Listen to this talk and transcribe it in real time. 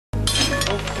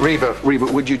Reva,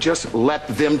 would you just let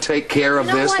them take care of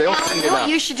this? They'll clean it up. What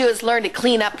you should do is learn to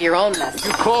clean up your own mess.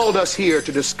 You called us here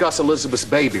to discuss Elizabeth's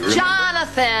baby, remember?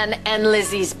 Jonathan and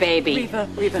Lizzie's baby.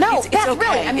 Reva, no, it's Beth, okay.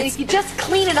 really. I mean, if you just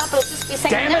clean it up, it'll just be the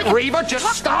same. Damn it, Reva,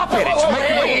 just stop it. It's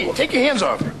making me... Take your hands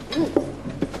off her.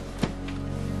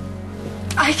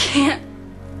 I can't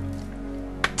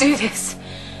do this.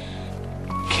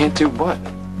 Can't do what?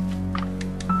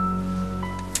 I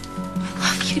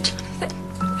love you, Jonathan.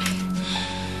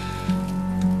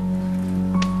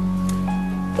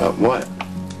 About what?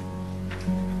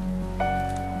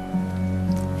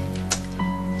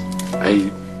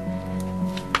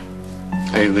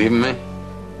 Are you leaving me?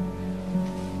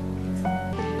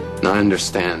 No, I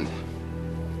understand.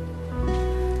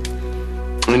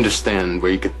 I understand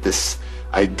where you get this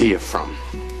idea from.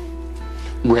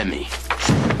 Remy.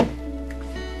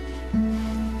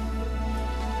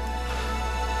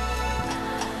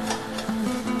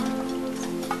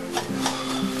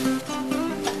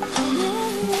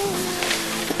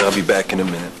 I'll be back in a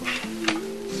minute.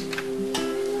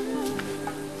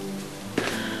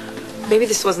 Maybe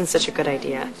this wasn't such a good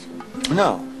idea.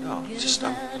 No. Just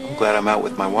I'm glad I'm out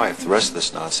with my wife. The rest of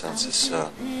this nonsense is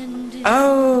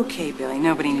Okay, Billy.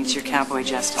 Nobody needs your cowboy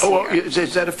justice Oh, well, here.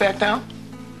 is that a fact now?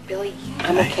 Billy,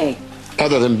 I'm okay.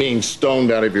 Other than being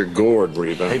stoned out of your gourd,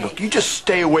 Reva. Hey, look, you just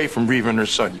stay away from Reva and her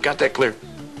son. You got that clear?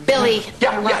 Billy.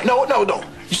 Yeah, no.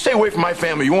 You stay away from my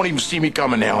family. You won't even see me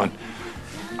coming, Alan.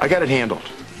 I got it handled.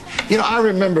 You know, I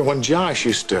remember when Josh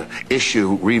used to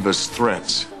issue Reva's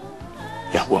threats.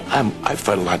 Yeah, well, I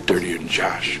fight a lot dirtier than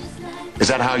Josh. Is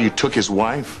that how you took his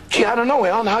wife? Gee, I don't know,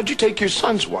 Alan. How'd you take your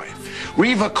son's wife?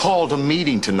 Reva called a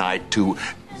meeting tonight to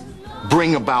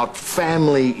bring about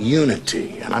family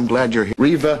unity, and I'm glad you're here.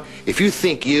 Reva, if you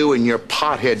think you and your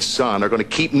pothead son are going to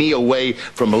keep me away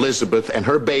from Elizabeth and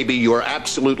her baby, you are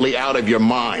absolutely out of your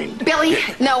mind. Billy,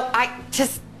 no, I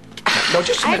just... No,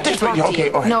 just a I minute. have to talk to Okay,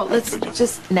 you. all right. No, let's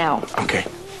just now. Okay.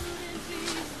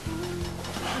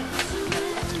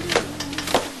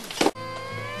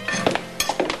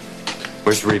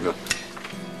 Where's Reva?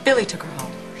 Billy took her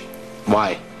home.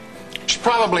 Why? She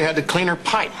probably had to clean her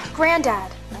pipe.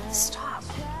 Granddad, stop.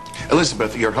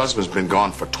 Elizabeth, your husband's been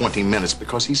gone for 20 minutes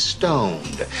because he's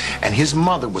stoned. And his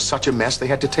mother was such a mess, they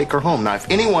had to take her home. Now, if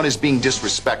anyone is being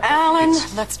disrespectful... Alan,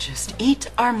 let's just eat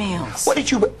our meals. What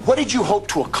did you hope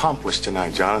to accomplish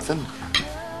tonight, Jonathan?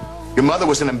 Your mother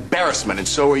was an embarrassment, and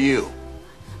so are you.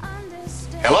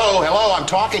 Hello, I'm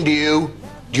talking to you.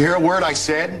 Did you hear a word I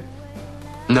said?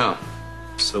 No.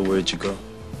 So where'd you go?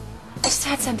 I just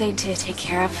had something to take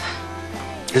care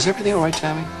of. Is everything all right,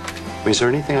 Tammy? I mean, is there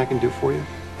anything I can do for you?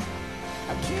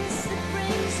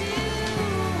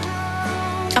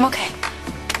 I'm okay.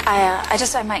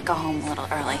 I might go home a little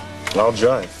early. I'll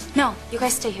drive. No, you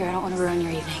guys stay here. I don't want to ruin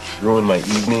your evening. Ruin my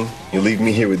evening? You leave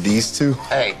me here with these two?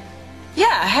 Hey.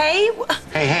 Yeah, hey.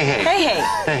 Hey.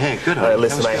 Hey, Good. All right,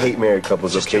 listen, I hate married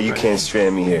couples, okay? You can't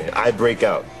strand me here. I break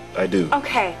out. I do.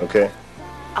 Okay. Okay?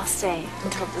 I'll stay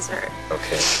until dessert.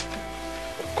 Okay.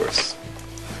 Of course.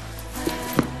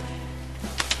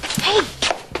 Hey!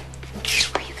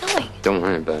 Where are you going? Don't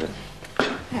worry about it.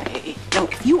 Hey, no,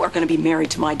 if you are going to be married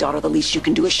to my daughter, the least you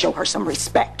can do is show her some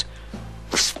respect.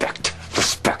 Respect.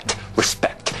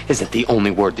 Is it the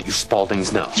only word that you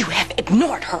Spaldings know? You have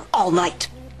ignored her all night.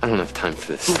 I don't have time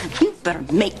for this. You better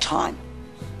make time.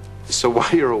 So while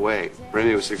you're away,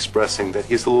 Remy was expressing that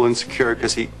he's a little insecure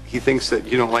because he thinks that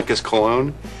you don't like his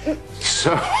cologne.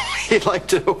 So he'd like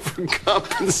to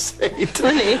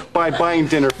overcompensate by buying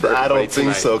dinner for everybody I don't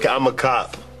think tonight. so. Okay, I'm a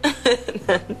cop.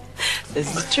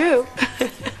 This is true.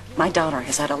 My daughter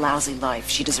has had a lousy life.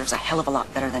 She deserves a hell of a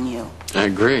lot better than you. I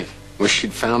agree. Wish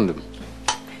she'd found him.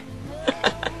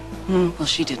 Well,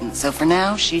 she didn't. So for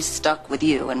now, she's stuck with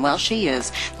you. And while she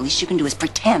is, the least you can do is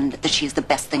pretend that she is the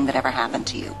best thing that ever happened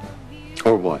to you.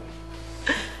 Or what?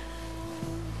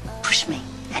 Push me,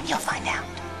 and you'll find out.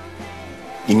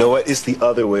 You know what? It's the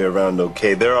other way around,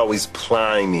 okay? They're always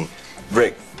plying me.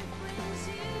 Rick.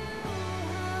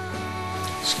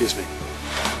 Excuse me.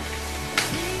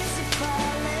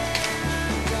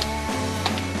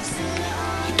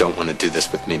 You don't want to do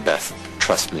this with me, Beth.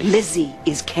 Trust me. Lizzie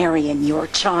is carrying your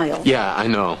child. Yeah, I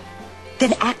know.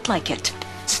 Then act like it.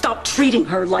 Stop treating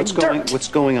her like dirt. What's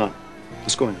going on?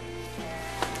 What's going on?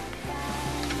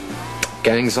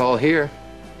 Gang's all here.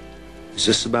 Is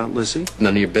this about Lizzie?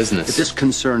 None of your business. If this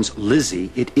concerns Lizzie,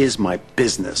 it is my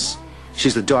business.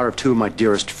 She's the daughter of two of my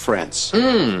dearest friends.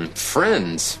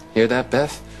 Friends. Hear that,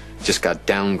 Beth? Just got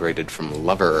downgraded from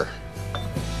lover.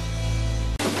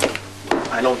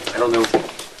 I don't know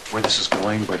where this is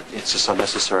going, but it's just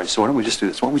unnecessary. So why don't we just do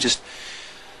this? Why don't we just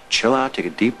chill out, take a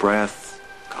deep breath,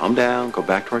 calm down, go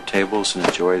back to our tables, and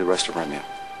enjoy the rest of our meal.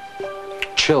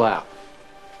 Chill out.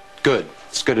 Good.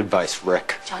 It's good advice,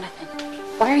 Rick. Jonathan,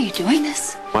 why are you doing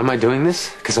this? Why am I doing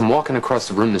this? Because I'm walking across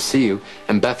the room to see you,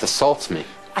 and Beth assaults me.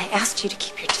 I asked you to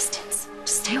keep your distance.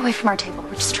 Just stay away from our table.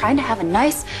 We're just trying to have a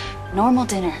nice, normal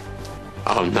dinner.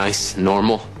 Oh, nice,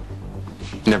 normal.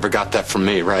 Never got that from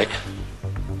me, right?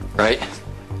 Right?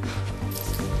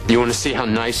 You want to see how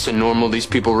nice and normal these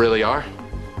people really are?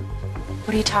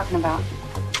 What are you talking about?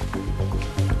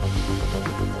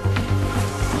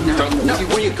 No,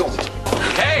 where you going?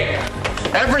 Hey!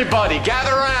 Everybody,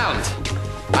 gather around!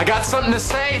 I got something to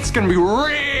say. It's gonna be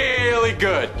really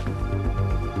good.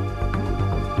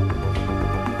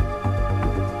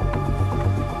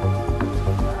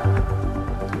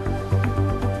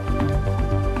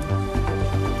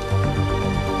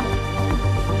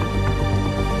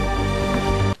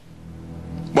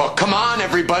 Well, come on,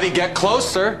 everybody, get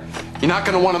closer. You're not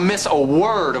gonna want to miss a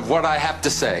word of what I have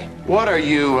to say. What are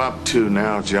you up to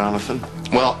now, Jonathan?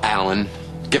 Well, Alan,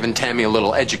 giving Tammy a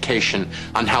little education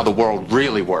on how the world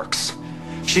really works.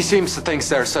 She seems to think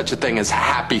there's such a thing as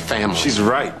happy families. She's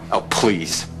right. Oh,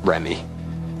 please, Remy.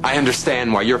 I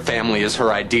understand why your family is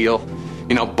her ideal.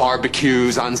 You know,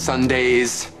 barbecues on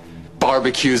Sundays,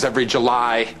 barbecues every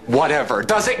July, whatever.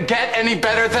 Does it get any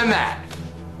better than that?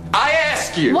 I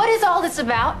ask you. What is all this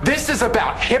about? This is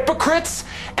about hypocrites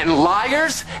and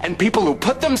liars and people who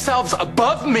put themselves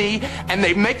above me and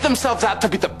they make themselves out to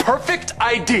be the perfect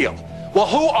ideal. Well,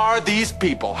 who are these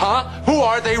people, huh? Who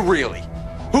are they really?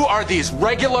 Who are these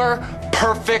regular,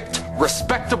 perfect,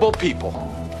 respectable people?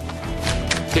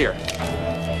 Here.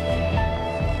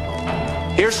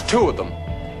 Here's two of them.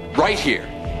 Right here.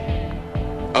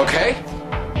 Okay?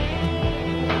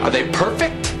 Are they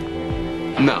perfect?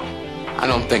 No. I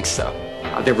don't think so.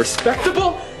 Are they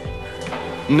respectable?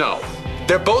 No.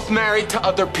 They're both married to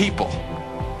other people.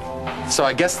 So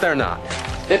I guess they're not.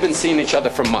 They've been seeing each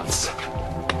other for months.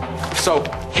 So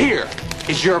here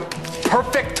is your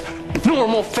perfect,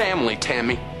 normal family,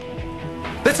 Tammy.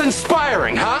 That's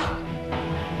inspiring, huh?